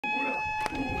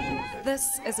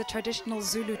This is a traditional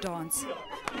Zulu dance,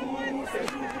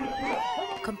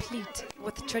 complete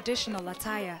with traditional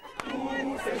attire.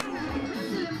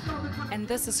 And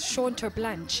this is Shaun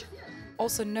Terblanche,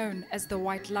 also known as the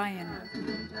White Lion.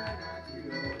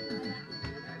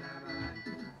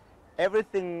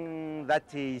 Everything that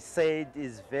he said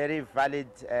is very valid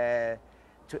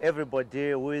to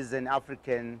everybody who is an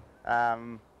African.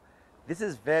 This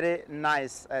is very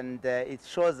nice, and it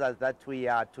shows us that we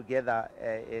are together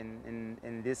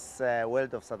in this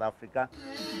world of South Africa.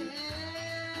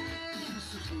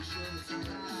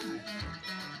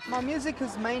 My music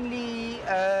is mainly,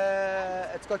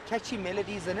 it's got catchy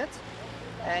melodies in it,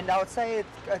 and I would say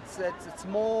it's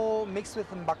more mixed with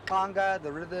mbaqanga,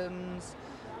 the rhythms,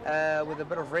 with a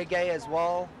bit of reggae as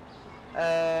well.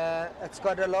 It's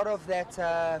got a lot of that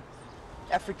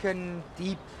African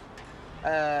deep,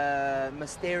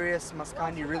 mysterious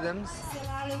Maskandi rhythms.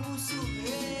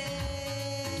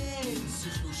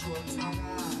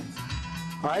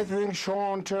 I think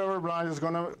Shaun Terblanche is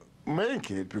going to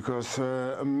make it because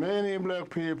many black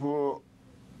people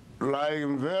like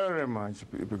him very much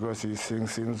because he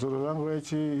sings in Zulu language.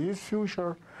 His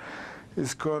future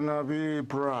is going to be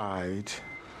bright.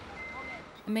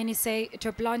 Many say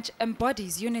Terblanche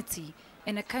embodies unity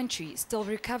in a country still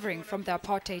recovering from the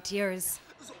apartheid years.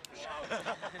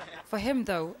 For him,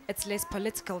 though, it's less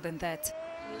political than that.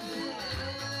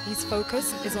 His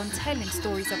focus is on telling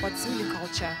stories about Zulu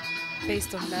culture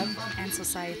based on love and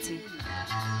society.